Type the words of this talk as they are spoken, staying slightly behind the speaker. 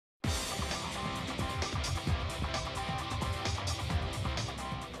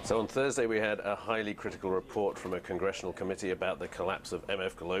So on Thursday we had a highly critical report from a congressional committee about the collapse of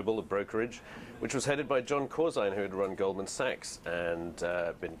MF Global, a brokerage, which was headed by Jon who had run Goldman Sachs and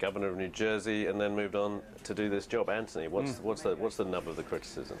been governor of New Jersey and then moved on to do this job. Anthony, what's the nub of the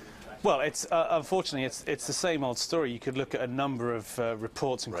criticism? Well, it's unfortunately it's the same old story. You could look at a number of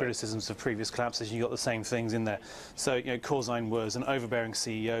reports and criticisms of previous collapses, and you got the same things in there. So, you know, Corzine was an overbearing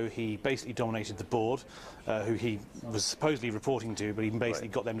CEO. He basically dominated the board, who he was supposedly reporting to, but he basically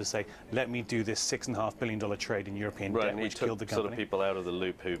got them to say, "Let me do this $6.5 billion trade in European debt," which killed the company. Sort of people out of the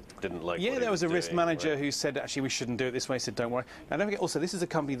loop who didn't like. Yeah, what there was a risk manager right? who said, actually, we shouldn't do it this way. Said, don't worry. Now, don't forget, also, this is a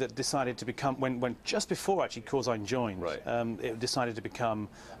company that decided to become, when just before actually Corzine joined, it decided to become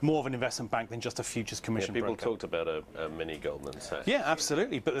more of an investment bank than just a futures commission people broker. talked about a mini Goldman Sachs. Yeah,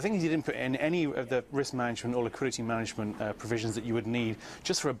 absolutely. But the thing is, he didn't put in any of the risk management or liquidity management provisions that you would need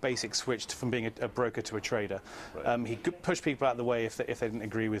just for a basic switch from being a broker to a trader. Right. He pushed people out of the way if they didn't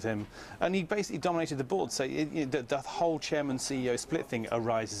agree with him, and he basically dominated the board. So the whole chairman-CEO split thing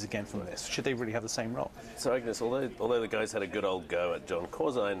arises again from this. Should they really have the same role? So Agnes, although the guys had a good old go at Jon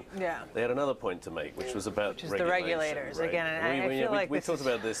Corzine, they had another point to make, which was about the regulators right? again. And I feel like we talked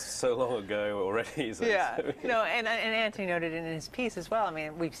about this so long ago already. So no, and Anthony noted in his piece as well. I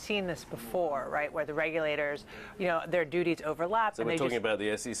mean, we've seen this before, right, where the regulators, you know, their duties overlap. So we're talking about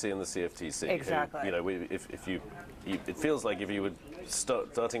the SEC and the CFTC. Exactly. Who, you know, it feels like if you would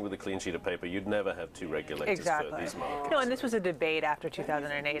starting with a clean sheet of paper, you'd never have two regulators for these markets. No, and this was a debate after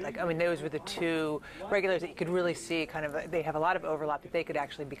 2008. Like, I mean, those were the two regulators that you could really see kind of, they have a lot of overlap, that they could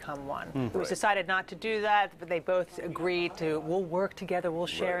actually become one. It was decided not to do that, but they both agreed to, we'll work together, we'll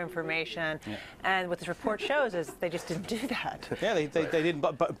share information. And what this report shows is they just didn't do that. Yeah, they didn't,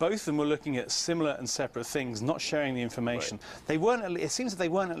 but both of them were looking at similar and separate things, not sharing the information. They weren't, it seems that they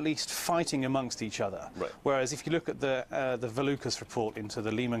weren't at least fighting amongst each other. Whereas if you look at the Valukas report into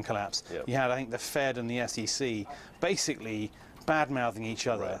the Lehman collapse, you had, I think, the Fed and the SEC basically bad-mouthing each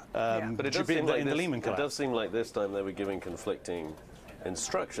other. But it does seem like the Lehman collapse. It does seem like this time they were giving conflicting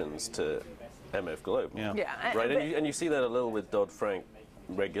instructions to MF Global. Right, and you see that a little with Dodd-Frank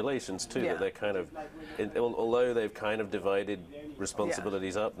regulations too, that they're kind of, although they've kind of divided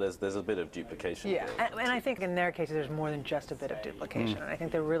responsibilities up, there's a bit of duplication. And I think in their cases there's more than just a bit of duplication. And I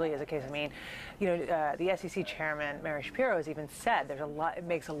think there really is a case. I mean, you know, the SEC chairman Mary Shapiro has even said there's a lot. It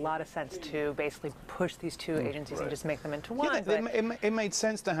makes a lot of sense to basically push these two agencies and just make them into one. It made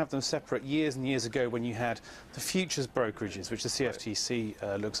sense to have them separate years and years ago when you had the futures brokerages, which the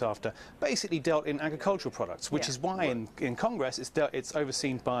CFTC looks after, basically dealt in agricultural products, which is why in Congress it's overseen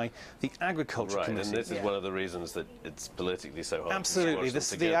by the Agriculture Committee. And this is one of the reasons that it's politically so hard. Absolutely.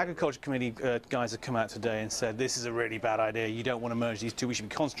 The Agriculture Committee guys have come out today and said this is a really bad idea. You don't want to merge these two. We should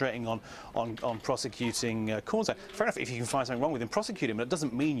be concentrating on prosecuting Corzine. Fair enough, if you can find something wrong with him, prosecute him, but it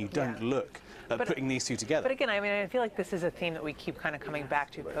doesn't mean you don't look at putting these two together. But again, I mean, I feel like this is a theme that we keep kind of coming back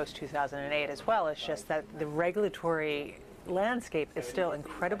to post-2008 as well. It's just that the regulatory landscape is still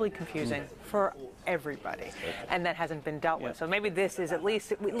incredibly confusing for everybody, and that hasn't been dealt with. So maybe this is at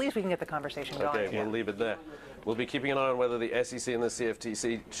least we can get the conversation going. Okay, we'll leave it there. We'll be keeping an eye on whether the SEC and the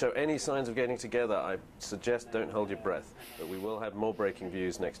CFTC show any signs of getting together. I suggest don't hold your breath, but we will have more breaking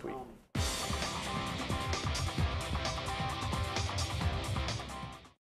views next week.